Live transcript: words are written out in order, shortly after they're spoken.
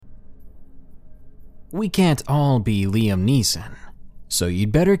we can't all be Liam Neeson, so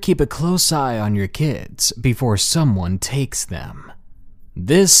you'd better keep a close eye on your kids before someone takes them.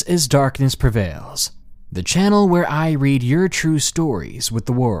 This is Darkness Prevails, the channel where I read your true stories with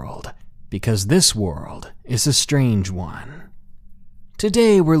the world, because this world is a strange one.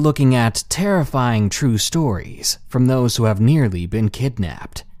 Today we're looking at terrifying true stories from those who have nearly been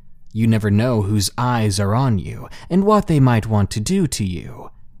kidnapped. You never know whose eyes are on you and what they might want to do to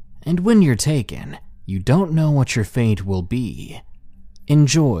you. And when you're taken, you don't know what your fate will be.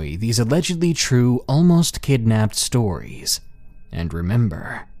 Enjoy these allegedly true, almost kidnapped stories. And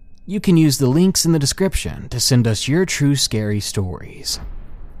remember, you can use the links in the description to send us your true scary stories.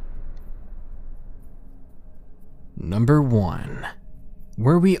 Number 1.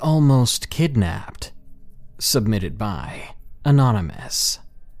 Were We Almost Kidnapped? Submitted by Anonymous.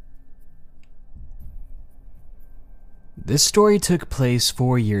 This story took place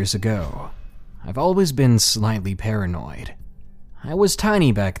 4 years ago. I've always been slightly paranoid. I was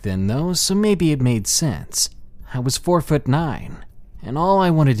tiny back then though, so maybe it made sense. I was 4'9", and all I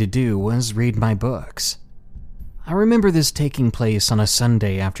wanted to do was read my books. I remember this taking place on a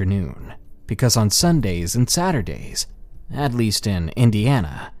Sunday afternoon, because on Sundays and Saturdays, at least in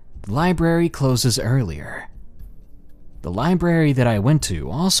Indiana, the library closes earlier. The library that I went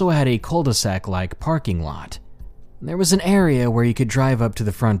to also had a cul-de-sac-like parking lot. There was an area where you could drive up to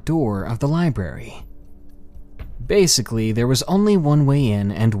the front door of the library. Basically, there was only one way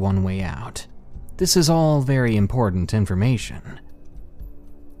in and one way out. This is all very important information.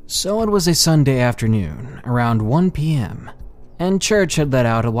 So it was a Sunday afternoon, around 1 p.m., and church had let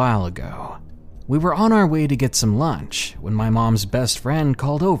out a while ago. We were on our way to get some lunch when my mom's best friend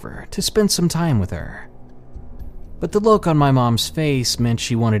called over to spend some time with her. But the look on my mom's face meant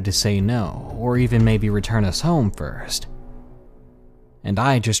she wanted to say no, or even maybe return us home first. And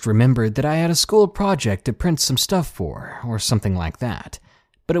I just remembered that I had a school project to print some stuff for, or something like that,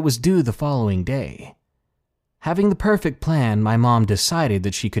 but it was due the following day. Having the perfect plan, my mom decided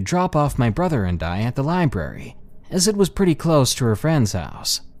that she could drop off my brother and I at the library, as it was pretty close to her friend's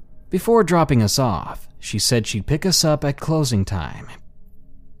house. Before dropping us off, she said she'd pick us up at closing time.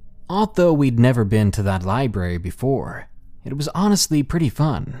 Although we'd never been to that library before, it was honestly pretty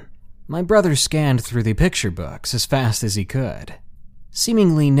fun. My brother scanned through the picture books as fast as he could,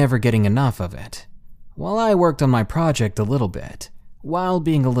 seemingly never getting enough of it, while I worked on my project a little bit, while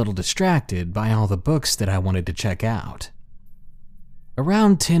being a little distracted by all the books that I wanted to check out.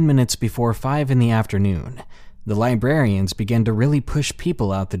 Around 10 minutes before 5 in the afternoon, the librarians began to really push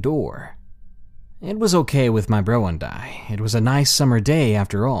people out the door. It was okay with my bro and I. It was a nice summer day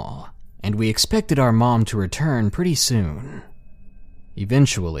after all, and we expected our mom to return pretty soon.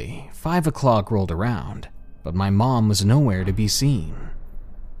 Eventually, 5 o'clock rolled around, but my mom was nowhere to be seen.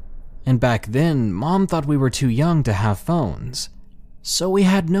 And back then, Mom thought we were too young to have phones, so we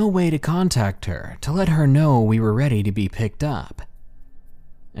had no way to contact her to let her know we were ready to be picked up.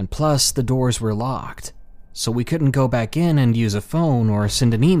 And plus, the doors were locked, so we couldn't go back in and use a phone or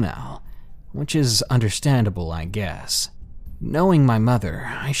send an email, which is understandable, I guess. Knowing my mother,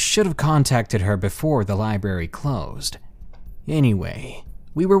 I should have contacted her before the library closed. Anyway,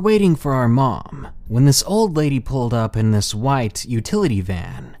 we were waiting for our mom when this old lady pulled up in this white utility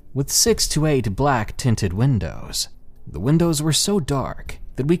van with 6 to 8 black tinted windows. The windows were so dark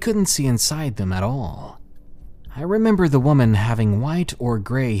that we couldn't see inside them at all. I remember the woman having white or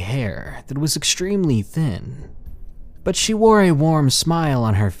gray hair that was extremely thin, but she wore a warm smile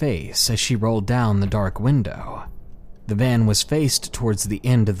on her face as she rolled down the dark window. The van was faced towards the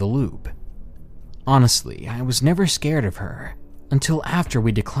end of the loop. Honestly, I was never scared of her until after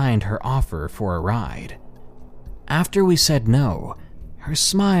we declined her offer for a ride. After we said no, her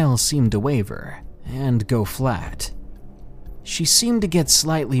smile seemed to waver and go flat. She seemed to get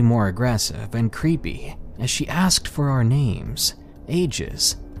slightly more aggressive and creepy as she asked for our names,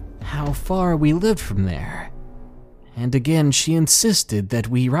 ages, how far we lived from there. And again, she insisted that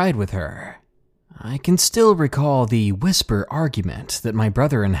we ride with her. I can still recall the whisper argument that my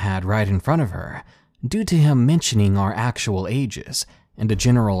brother had right in front of her, due to him mentioning our actual ages and a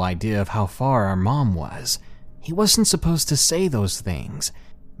general idea of how far our mom was. He wasn't supposed to say those things,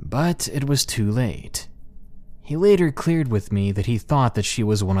 but it was too late. He later cleared with me that he thought that she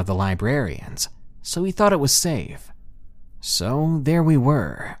was one of the librarians, so he thought it was safe. So there we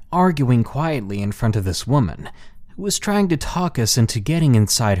were, arguing quietly in front of this woman who was trying to talk us into getting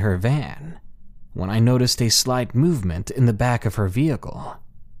inside her van, when I noticed a slight movement in the back of her vehicle.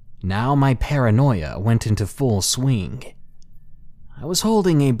 Now my paranoia went into full swing. I was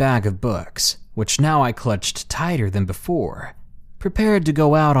holding a bag of books, which now I clutched tighter than before, prepared to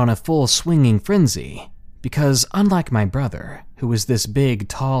go out on a full swinging frenzy, because unlike my brother, who was this big,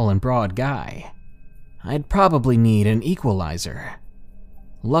 tall, and broad guy, I'd probably need an equalizer.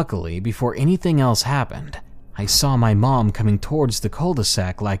 Luckily, before anything else happened, I saw my mom coming towards the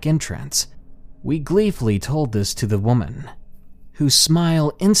cul-de-sac-like entrance. We gleefully told this to the woman, whose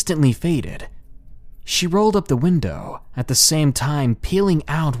smile instantly faded. She rolled up the window, at the same time peeling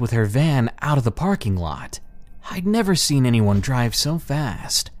out with her van out of the parking lot. I'd never seen anyone drive so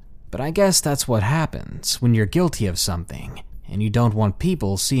fast, but I guess that's what happens when you're guilty of something and you don't want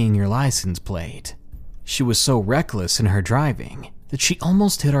people seeing your license plate. She was so reckless in her driving that she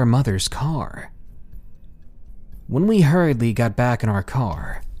almost hit our mother's car. When we hurriedly got back in our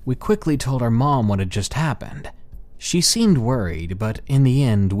car, we quickly told our mom what had just happened. She seemed worried, but in the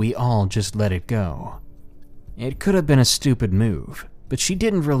end, we all just let it go. It could have been a stupid move, but she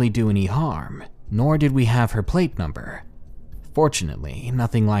didn't really do any harm, nor did we have her plate number. Fortunately,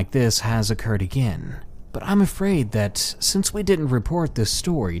 nothing like this has occurred again, but I'm afraid that since we didn't report this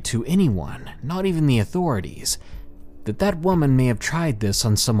story to anyone, not even the authorities, that woman may have tried this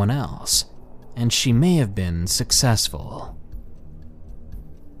on someone else, and she may have been successful.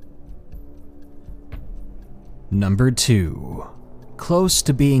 Number 2. Close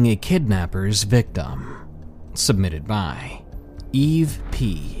to being a kidnapper's victim. Submitted by Eve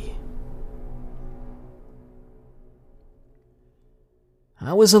P.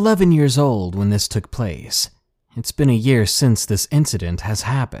 I was 11 years old when this took place. It's been a year since this incident has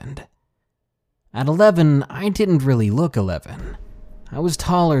happened. At 11, I didn't really look 11. I was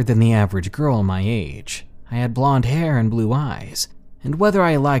taller than the average girl my age. I had blonde hair and blue eyes, and whether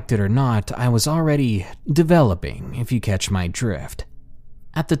I liked it or not, I was already developing, if you catch my drift.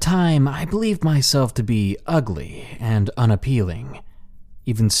 At the time, I believed myself to be ugly and unappealing.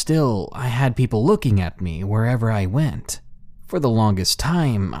 Even still, I had people looking at me wherever I went. For the longest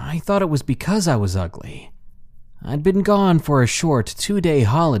time, I thought it was because I was ugly. I'd been gone for a short 2-day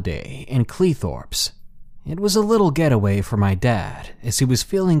holiday in Cleethorpes. It was a little getaway for my dad, as he was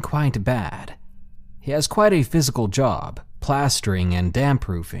feeling quite bad. He has quite a physical job, plastering and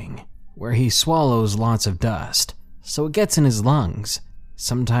damp-proofing, where he swallows lots of dust, so it gets in his lungs.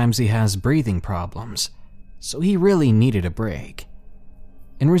 Sometimes he has breathing problems, so he really needed a break.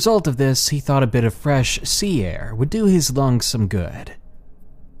 In result of this, he thought a bit of fresh sea air would do his lungs some good.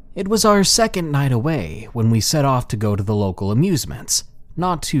 It was our second night away when we set off to go to the local amusements,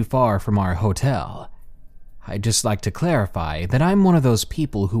 not too far from our hotel. I'd just like to clarify that I'm one of those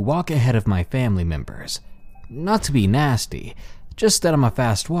people who walk ahead of my family members. Not to be nasty, just that I'm a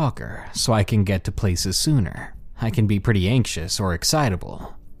fast walker, so I can get to places sooner. I can be pretty anxious or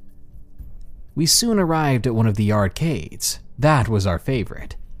excitable. We soon arrived at one of the arcades. That was our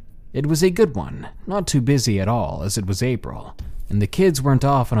favorite. It was a good one, not too busy at all as it was April, and the kids weren't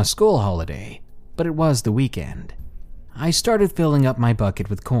off on a school holiday, but it was the weekend. I started filling up my bucket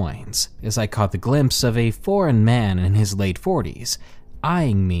with coins as I caught the glimpse of a foreign man in his late 40s,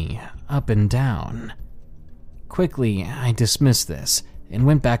 eyeing me up and down. Quickly, I dismissed this and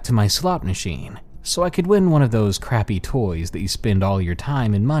went back to my slot machine so I could win one of those crappy toys that you spend all your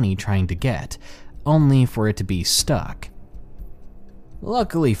time and money trying to get, only for it to be stuck.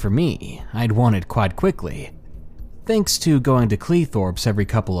 Luckily for me, I'd won it quite quickly, thanks to going to Cleethorpes every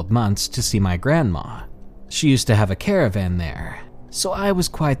couple of months to see my grandma. She used to have a caravan there, so I was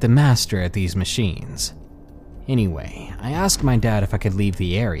quite the master at these machines. Anyway, I asked my dad if I could leave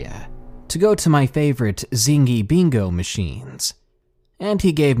the area to go to my favorite Zingy Bingo machines, and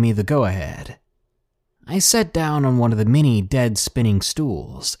he gave me the go-ahead. I sat down on one of the many dead spinning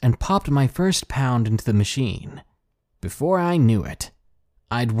stools and popped my first pound into the machine. Before I knew it,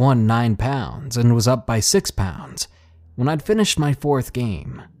 I'd won 9 pounds and was up by 6 pounds. When I'd finished my 4th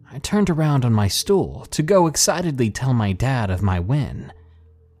game, I turned around on my stool to go excitedly tell my dad of my win.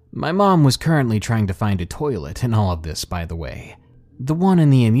 My mom was currently trying to find a toilet in all of this, by the way. The one in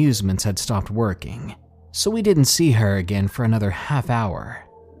the amusements had stopped working, so we didn't see her again for another half hour.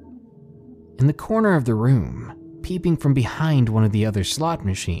 In the corner of the room, peeping from behind one of the other slot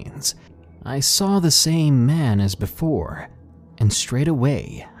machines, I saw the same man as before, and straight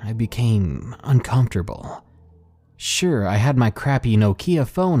away I became uncomfortable. Sure, I had my crappy Nokia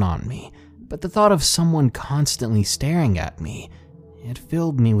phone on me, but the thought of someone constantly staring at me, it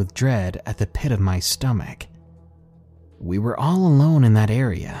filled me with dread at the pit of my stomach. We were all alone in that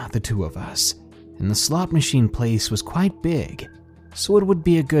area, the two of us, and the slot machine place was quite big, so it would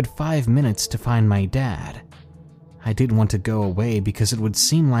be a good 5 minutes to find my dad. I didn't want to go away because it would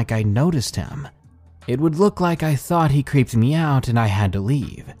seem like I noticed him. It would look like I thought he creeped me out and I had to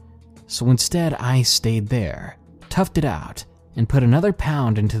leave. So instead I stayed there, toughed it out, and put another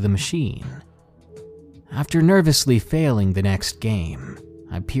pound into the machine. After nervously failing the next game,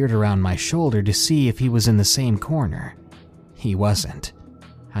 I peered around my shoulder to see if he was in the same corner. He wasn't.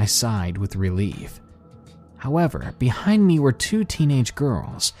 I sighed with relief. However, behind me were two teenage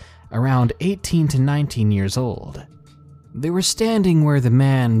girls, around 18 to 19 years old. They were standing where the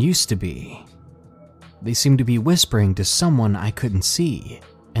man used to be. They seemed to be whispering to someone I couldn't see,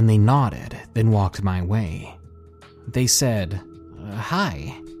 and they nodded, then walked my way. They said,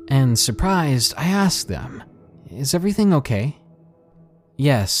 "Hi," and surprised, I asked them, "Is everything okay?"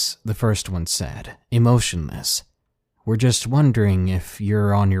 "Yes," the first one said, emotionless. "We're just wondering if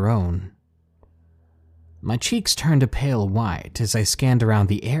you're on your own." My cheeks turned a pale white as I scanned around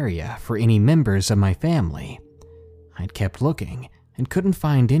the area for any members of my family. I'd kept looking and couldn't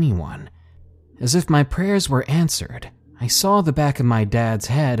find anyone. As if my prayers were answered, I saw the back of my dad's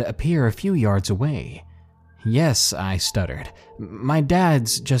head appear a few yards away. "Yes," I stuttered, "my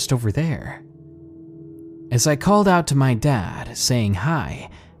dad's just over there." As I called out to my dad, saying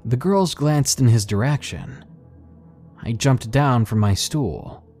hi, the girls glanced in his direction. I jumped down from my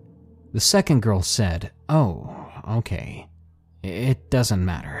stool. The second girl said, "Oh, okay. It doesn't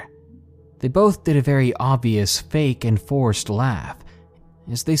matter." They both did a very obvious fake and forced laugh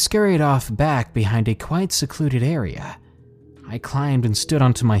as they scurried off back behind a quite secluded area. I climbed and stood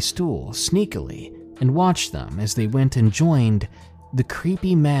onto my stool sneakily and watched them as they went and joined the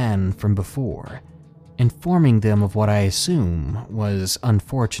creepy man from before, informing them of what I assume was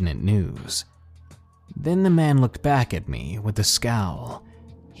unfortunate news. Then the man looked back at me with a scowl.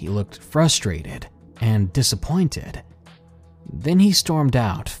 He looked frustrated and disappointed. Then he stormed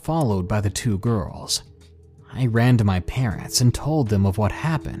out, followed by the two girls. I ran to my parents and told them of what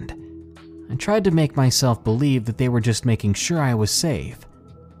happened. I tried to make myself believe that they were just making sure I was safe,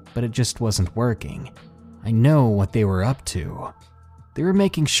 but it just wasn't working. I know what they were up to. They were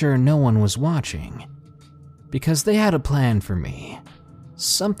making sure no one was watching, because they had a plan for me.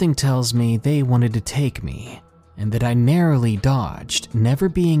 Something tells me they wanted to take me, and that I narrowly dodged never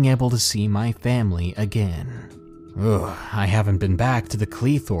being able to see my family again. Ugh, I haven't been back to the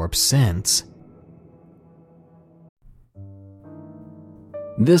Cleethorpes since.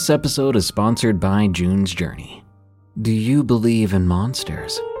 This episode is sponsored by June's Journey. Do you believe in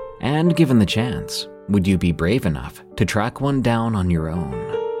monsters? And given the chance, would you be brave enough to track one down on your own?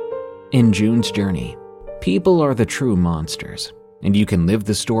 In June's Journey, people are the true monsters, and you can live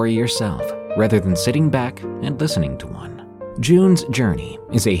the story yourself rather than sitting back and listening to one. June's Journey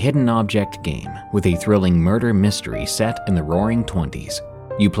is a hidden object game with a thrilling murder mystery set in the roaring 20s.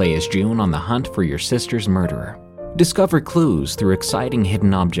 You play as June on the hunt for your sister's murderer. Discover clues through exciting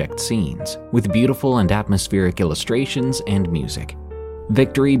hidden object scenes with beautiful and atmospheric illustrations and music.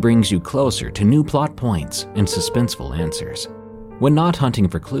 Victory brings you closer to new plot points and suspenseful answers. When not hunting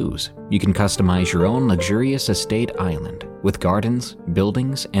for clues, you can customize your own luxurious estate island with gardens,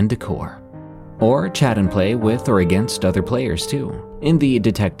 buildings, and decor. Or chat and play with or against other players too, in the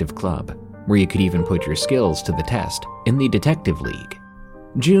Detective Club, where you could even put your skills to the test in the Detective League.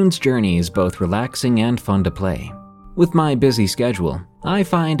 June's Journey is both relaxing and fun to play. With my busy schedule, I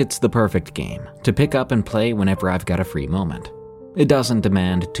find it's the perfect game to pick up and play whenever I've got a free moment. It doesn't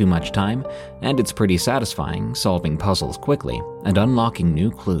demand too much time, and it's pretty satisfying solving puzzles quickly and unlocking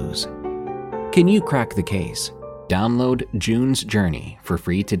new clues. Can you crack the case? Download June's Journey for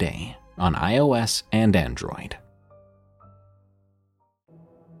free today on iOS and Android.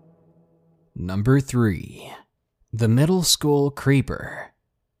 Number 3. The Middle School Creeper.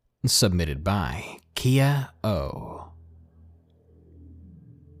 Submitted by Kia O.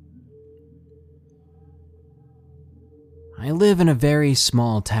 I live in a very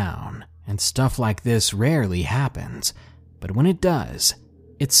small town, and stuff like this rarely happens, but when it does,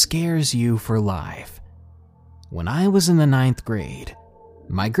 it scares you for life. When I was in the 9th grade,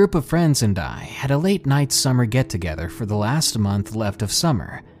 my group of friends and I had a late-night summer get-together for the last month left of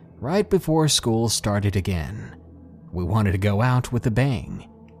summer, right before school started again. We wanted to go out with a bang.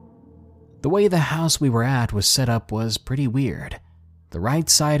 The way the house we were at was set up was pretty weird. The right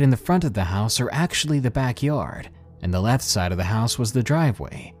side and the front of the house are actually the backyard, and the left side of the house was the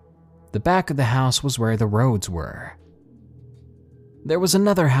driveway. The back of the house was where the roads were. There was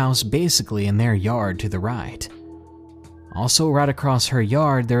another house basically in their yard to the right. Also right across her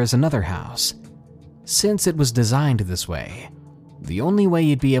yard there is another house. Since it was designed this way, the only way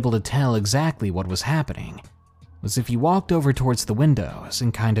you'd be able to tell exactly what was happening was if you walked over towards the windows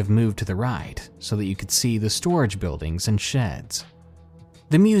and kind of moved to the right so that you could see the storage buildings and sheds.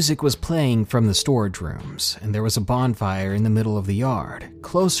 The music was playing from the storage rooms, and there was a bonfire in the middle of the yard,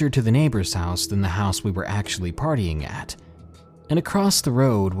 closer to the neighbor's house than the house we were actually partying at. and across the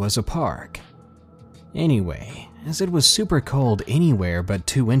road was a park. Anyway, as it was super cold anywhere but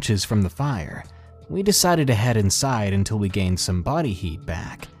 2 inches from the fire, we decided to head inside until we gained some body heat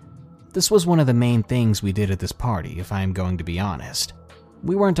back. This was one of the main things we did at this party, if I am going to be honest.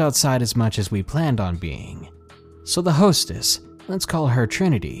 We weren't outside as much as we planned on being. So the hostess, let's call her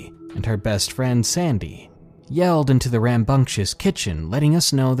Trinity, and her best friend Sandy, yelled into the rambunctious kitchen, letting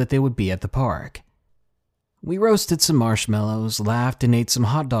us know that they would be at the park. We roasted some marshmallows, laughed, and ate some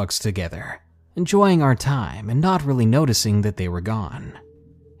hot dogs together, enjoying our time and not really noticing that they were gone.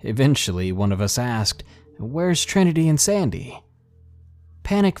 Eventually, one of us asked, "Where's Trinity and Sandy?"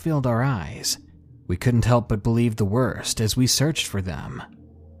 Panic filled our eyes. We couldn't help but believe the worst as we searched for them.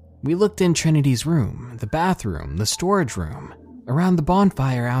 We looked in Trinity's room, the bathroom, the storage room, around the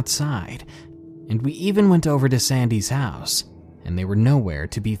bonfire outside, and we even went over to Sandy's house, and they were nowhere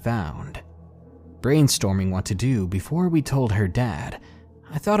to be found. Brainstorming what to do before we told her dad,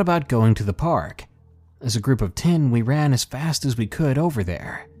 I thought about going to the park. As a group of 10, we ran as fast as we could over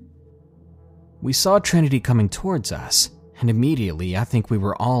there. We saw Trinity coming towards us, and immediately I think we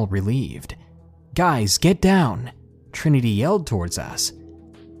were all relieved. "Guys, get down!" Trinity yelled towards us.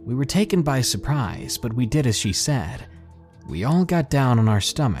 We were taken by surprise, but we did as she said. We all got down on our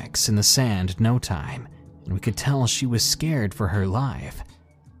stomachs in the sand in no time, and we could tell she was scared for her life.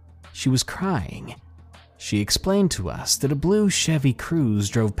 She was crying. She explained to us that a blue Chevy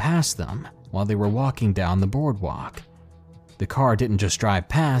Cruze drove past them while they were walking down the boardwalk. The car didn't just drive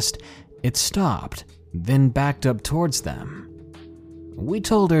past, it stopped, then backed up towards them. We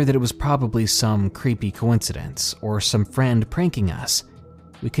told her that it was probably some creepy coincidence or some friend pranking us.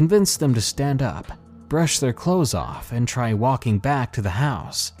 We convinced them to stand up, brush their clothes off, and try walking back to the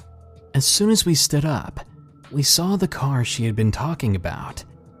house. As soon as we stood up, we saw the car she had been talking about.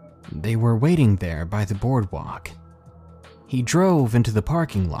 They were waiting there by the boardwalk. He drove into the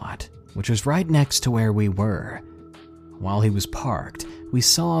parking lot, which was right next to where we were. While he was parked, we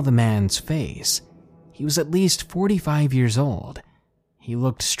saw the man's face. He was at least 45 years old. He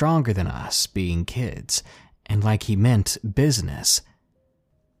looked stronger than us, being kids, and like he meant business.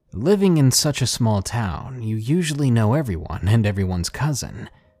 Living in such a small town, you usually know everyone and everyone's cousin,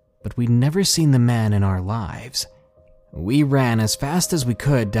 but we'd never seen the man in our lives. We ran as fast as we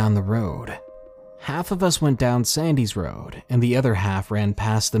could down the road. Half of us went down Sandy's road, and the other half ran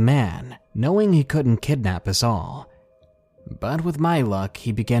past the man, knowing he couldn't kidnap us all. But with my luck,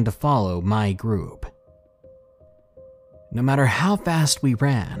 he began to follow my group. No matter how fast we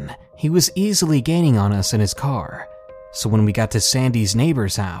ran, he was easily gaining on us in his car. So when we got to Sandy's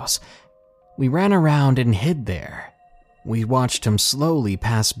neighbor's house, we ran around and hid there. We watched him slowly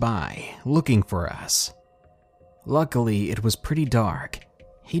pass by, looking for us. Luckily, it was pretty dark.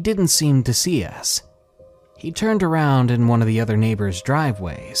 He didn't seem to see us. He turned around in one of the other neighbors'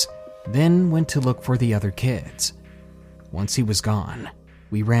 driveways, then went to look for the other kids. Once he was gone,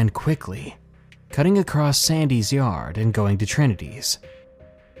 we ran quickly, cutting across Sandy's yard and going to Trinity's.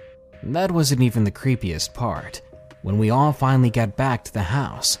 That wasn't even the creepiest part. When we all finally got back to the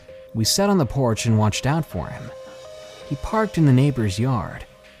house, we sat on the porch and watched out for him. He parked in the neighbor's yard,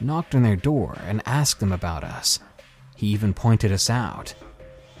 knocked on their door, and asked them about us. He even pointed us out.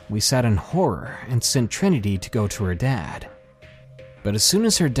 We sat in horror and sent Trinity to go to her dad. But as soon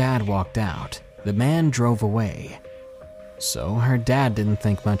as her dad walked out, the man drove away. So her dad didn't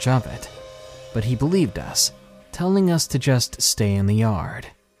think much of it, but he believed us, telling us to just stay in the yard.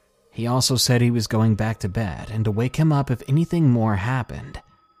 He also said he was going back to bed and to wake him up if anything more happened.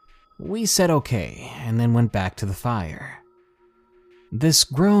 We said okay, and then went back to the fire. This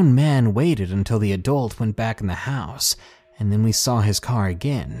grown man waited until the adult went back in the house, and then we saw his car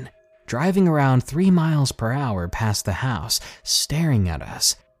again, driving around 3 miles per hour past the house, staring at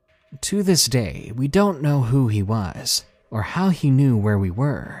us. To this day, we don't know who he was, or how he knew where we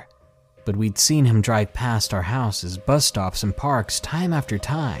were, but we'd seen him drive past our houses, bus stops, and parks time after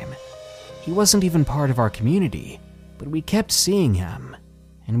time. He wasn't even part of our community, but we kept seeing him,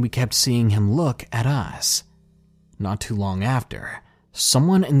 and we kept seeing him look at us. Not too long after,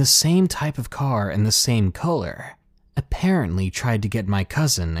 someone in the same type of car and the same color apparently tried to get my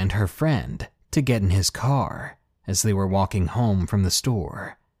cousin and her friend to get in his car as they were walking home from the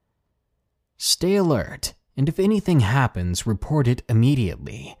store. Stay alert, and if anything happens, report it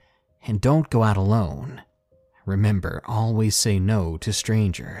immediately. And don't go out alone. Remember, always say no to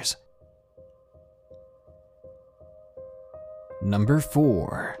strangers. Number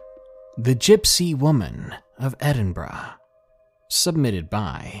 4. The Gypsy Woman of Edinburgh. Submitted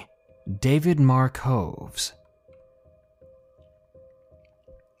by David Mark Hoves.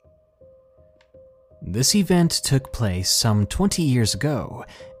 This event took place some 20 years ago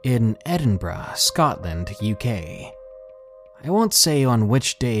in Edinburgh, Scotland, UK. I won't say on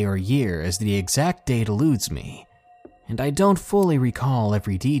which day or year, as the exact date eludes me, and I don't fully recall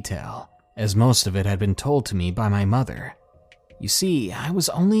every detail, as most of it had been told to me by my mother. You see, I was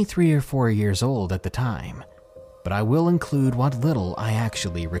only 3 or 4 years old at the time, but I will include what little I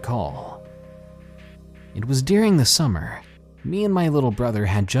actually recall. It was during the summer. Me and my little brother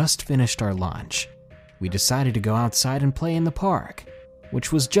had just finished our lunch. We decided to go outside and play in the park,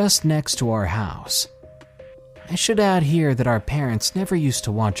 which was just next to our house. I should add here that our parents never used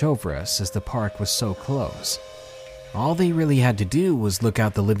to watch over us as the park was so close. All they really had to do was look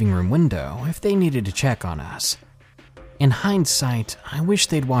out the living room window if they needed to check on us. In hindsight, I wish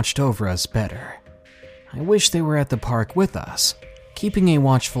they'd watched over us better. I wish they were at the park with us, keeping a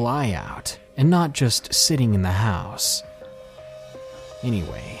watchful eye out, and not just sitting in the house.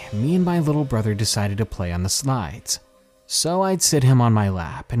 Anyway, me and my little brother decided to play on the slides. So I'd sit him on my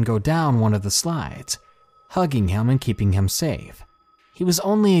lap and go down one of the slides, hugging him and keeping him safe. He was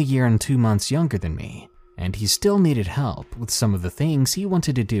only a year and 2 months younger than me, and he still needed help with some of the things he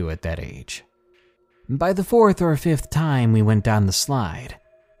wanted to do at that age. By the 4th or 5th time we went down the slide,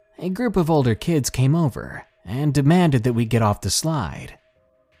 a group of older kids came over and demanded that we get off the slide.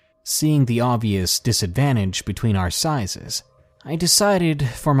 Seeing the obvious disadvantage between our sizes, I decided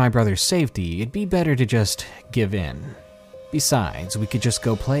for my brother's safety it'd be better to just give in. Besides, we could just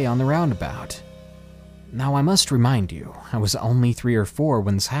go play on the roundabout. Now I must remind you, I was only 3 or 4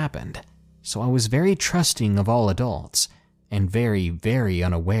 when this happened, so I was very trusting of all adults, and very, very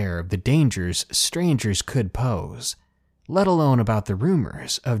unaware of the dangers strangers could pose, let alone about the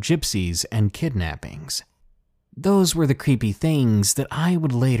rumors of gypsies and kidnappings. Those were the creepy things that I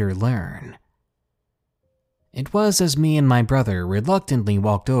would later learn. It was as me and my brother reluctantly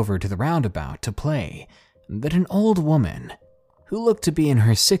walked over to the roundabout to play that an old woman, who looked to be in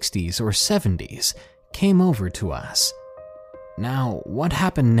her 60s or 70s, came over to us. Now, what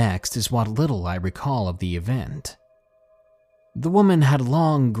happened next is what little I recall of the event. The woman had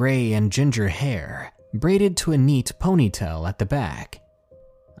long gray and ginger hair, braided to a neat ponytail at the back.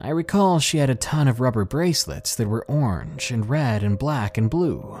 I recall she had a ton of rubber bracelets that were orange and red and black and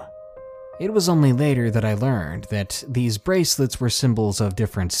blue. It was only later that I learned that these bracelets were symbols of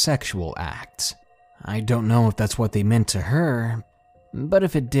different sexual acts. I don't know if that's what they meant to her, but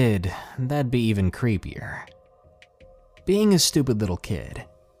if it did, that'd be even creepier. Being a stupid little kid,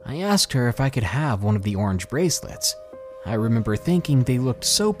 I asked her if I could have one of the orange bracelets. I remember thinking they looked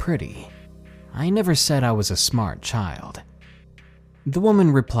so pretty. I never said I was a smart child. The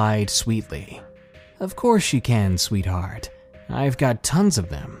woman replied sweetly, "Of course you can, sweetheart. I've got tons of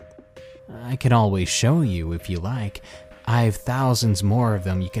them. I can always show you if you like. I've thousands more of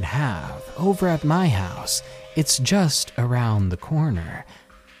them you can have over at my house. It's just around the corner.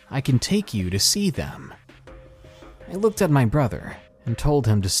 I can take you to see them." I looked at my brother and told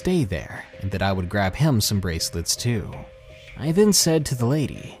him to stay there and that I would grab him some bracelets too. I then said to the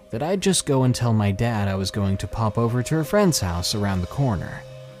lady that I'd just go and tell my dad I was going to pop over to her friend's house around the corner.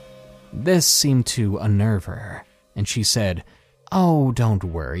 This seemed to unnerve her, and she said, "Oh, don't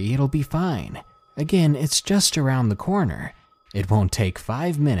worry, it'll be fine. Again, it's just around the corner. It won't take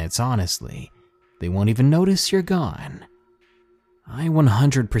 5 minutes, honestly. They won't even notice you're gone." I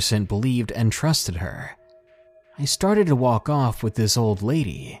 100% believed and trusted her. I started to walk off with this old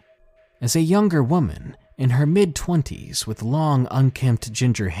lady. As a younger woman, in her mid-20s with long, unkempt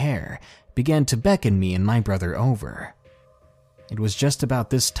ginger hair, began to beckon me and my brother over. It was just about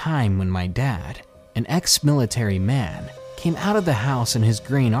this time when my dad, an ex-military man, came out of the house in his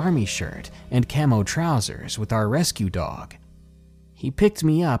green army shirt and camo trousers with our rescue dog. He picked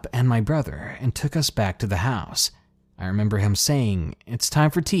me up and my brother and took us back to the house. I remember him saying, "It's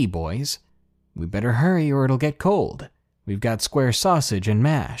time for tea, boys. We better hurry or it'll get cold. We've got square sausage and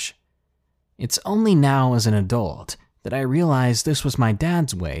mash." It's only now as an adult that I realized this was my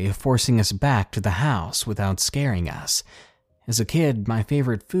dad's way of forcing us back to the house without scaring us. As a kid, my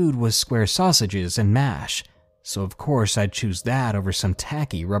favorite food was square sausages and mash, so of course I'd choose that over some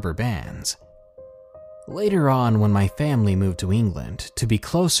tacky rubber bands. Later on, when my family moved to England to be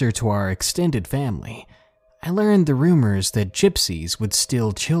closer to our extended family, I learned the rumors that gypsies would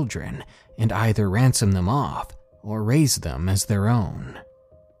steal children and either ransom them off or raise them as their own.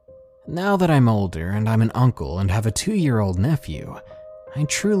 Now that I'm older and I'm an uncle and have a 2-year-old nephew, I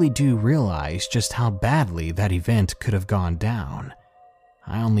truly do realize just how badly that event could have gone down.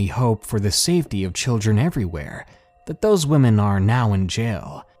 I only hope for the safety of children everywhere that those women are now in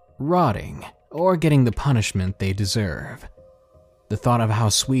jail, rotting, or getting the punishment they deserve. The thought of how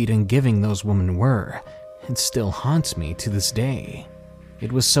sweet and giving those women were, it still haunts me to this day.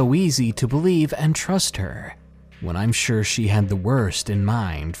 It was so easy to believe and trust her, when I'm sure she had the worst in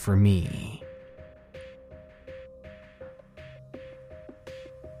mind for me.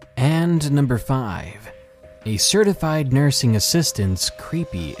 And number 5, a certified nursing assistant's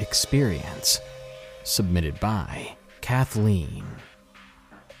creepy experience, submitted by Kathleen.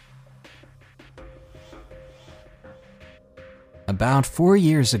 About 4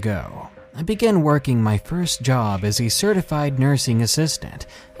 years ago, I began working my first job as a certified nursing assistant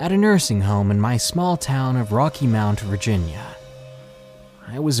at a nursing home in my small town of Rocky Mount, Virginia.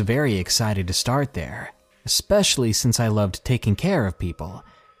 I was very excited to start there, especially since I loved taking care of people,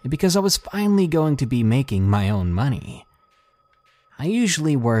 and because I was finally going to be making my own money. I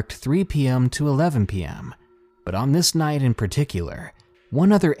usually worked 3 p.m. to 11 p.m., but on this night in particular,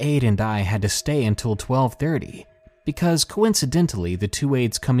 one other aide and I had to stay until 12:30, because coincidentally the 2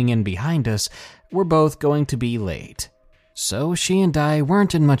 aides coming in behind us were both going to be late. So she and I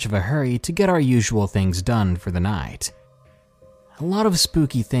weren't in much of a hurry to get our usual things done for the night. A lot of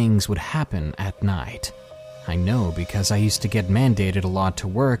spooky things would happen at night. I know because I used to get mandated a lot to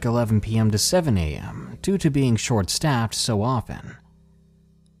work 11 p.m. to 7 a.m. due to being short-staffed so often.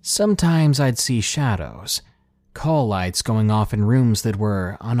 Sometimes I'd see shadows, call lights going off in rooms that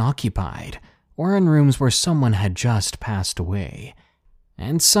were unoccupied, or in rooms where someone had just passed away.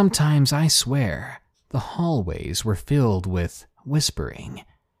 And sometimes, I swear, the hallways were filled with whispering.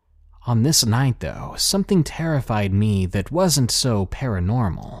 On this night, though, something terrified me that wasn't so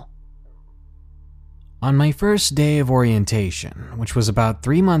paranormal. On my first day of orientation, which was about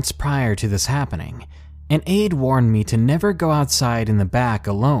 3 months prior to this happening, an aide warned me to never go outside in the back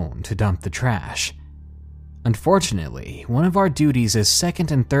alone to dump the trash. Unfortunately, one of our duties as second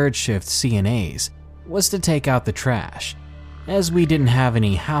and third shift CNAs was to take out the trash, as we didn't have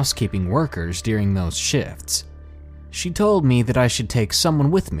any housekeeping workers during those shifts. She told me that I should take someone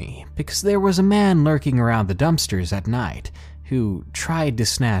with me because there was a man lurking around the dumpsters at night who tried to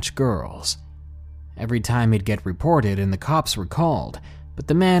snatch girls. Every time he'd get reported and the cops were called, but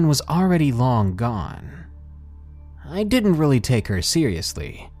the man was already long gone. I didn't really take her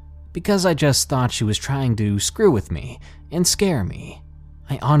seriously, because I just thought she was trying to screw with me and scare me.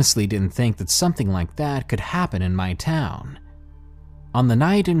 I honestly didn't think that something like that could happen in my town. On the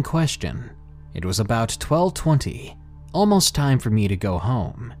night in question, it was about 12:20, almost time for me to go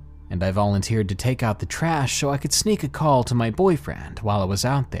home, and I volunteered to take out the trash so I could sneak a call to my boyfriend while I was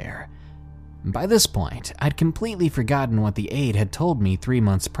out there. By this point, I'd completely forgotten what the aide had told me 3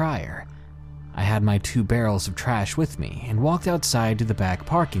 months prior. I had my 2 barrels of trash with me and walked outside to the back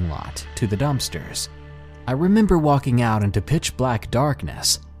parking lot to the dumpsters. I remember walking out into pitch black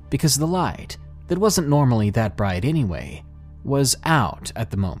darkness because the light, that wasn't normally that bright anyway, was out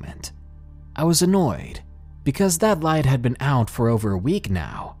at the moment. I was annoyed because that light had been out for over a week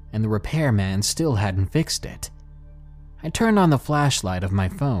now and the repairman still hadn't fixed it. I turned on the flashlight of my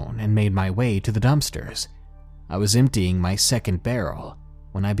phone and made my way to the dumpsters. I was emptying my second barrel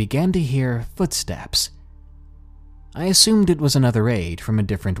when I began to hear footsteps. I assumed it was another aide from a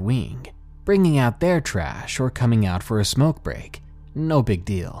different wing, bringing out their trash or coming out for a smoke break. No big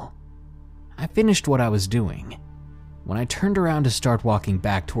deal. I finished what I was doing. When I turned around to start walking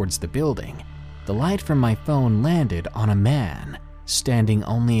back towards the building, the light from my phone landed on a man standing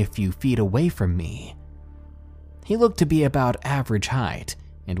only a few feet away from me. He looked to be about average height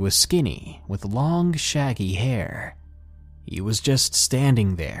and was skinny with long, shaggy hair. He was just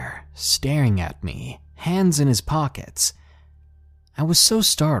standing there, staring at me, hands in his pockets. I was so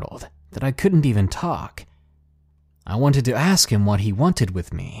startled that I couldn't even talk. I wanted to ask him what he wanted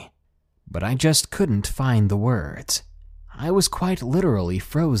with me, but I just couldn't find the words. I was quite literally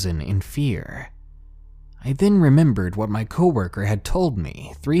frozen in fear. I then remembered what my coworker had told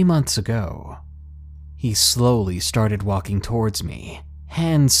me 3 months ago. He slowly started walking towards me,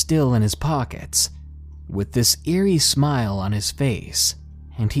 hands still in his pockets, with this eerie smile on his face,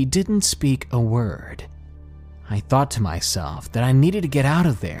 and he didn't speak a word. I thought to myself that I needed to get out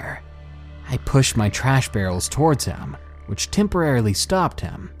of there. I pushed my trash barrels towards him, which temporarily stopped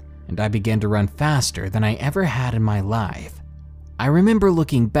him, and I began to run faster than I ever had in my life. I remember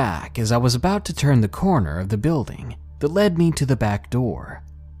looking back as I was about to turn the corner of the building that led me to the back door,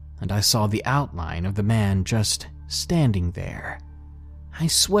 and I saw the outline of the man just standing there. I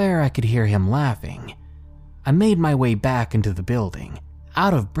swear I could hear him laughing. I made my way back into the building,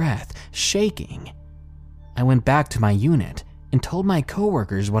 out of breath, shaking. I went back to my unit and told my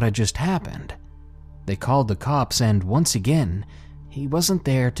coworkers what had just happened. They called the cops and, once again, he wasn't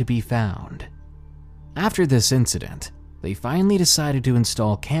there to be found. After this incident, they finally decided to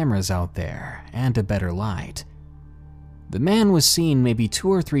install cameras out there and a better light. The man was seen maybe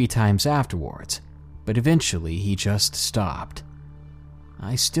 2 or 3 times afterwards, but eventually he just stopped.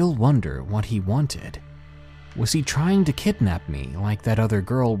 I still wonder what he wanted. Was he trying to kidnap me like that other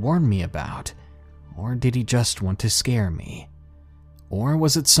girl warned me about? Or did he just want to scare me? Or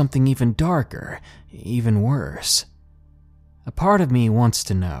was it something even darker, even worse? A part of me wants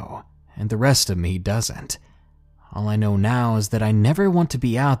to know, and the rest of me doesn't. All I know now is that I never want to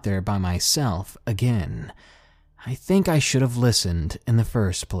be out there by myself again. I think I should have listened in the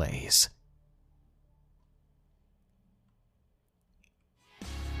first place.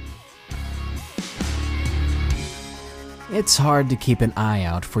 It's hard to keep an eye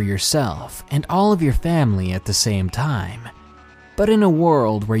out for yourself and all of your family at the same time. But in a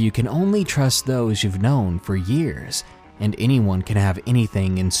world where you can only trust those you've known for years, and anyone can have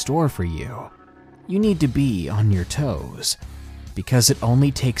anything in store for you, you need to be on your toes. Because it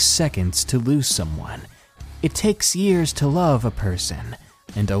only takes seconds to lose someone. It takes years to love a person,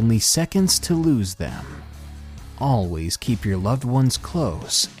 and only seconds to lose them. Always keep your loved ones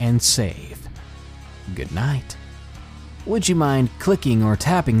close and safe. Good night. Would you mind clicking or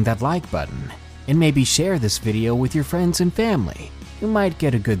tapping that like button, and maybe share this video with your friends and family who might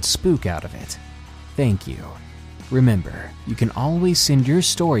get a good spook out of it? Thank you. Remember, you can always send your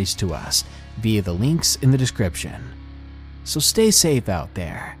stories to us via the links in the description. So stay safe out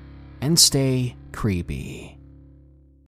there, and stay creepy.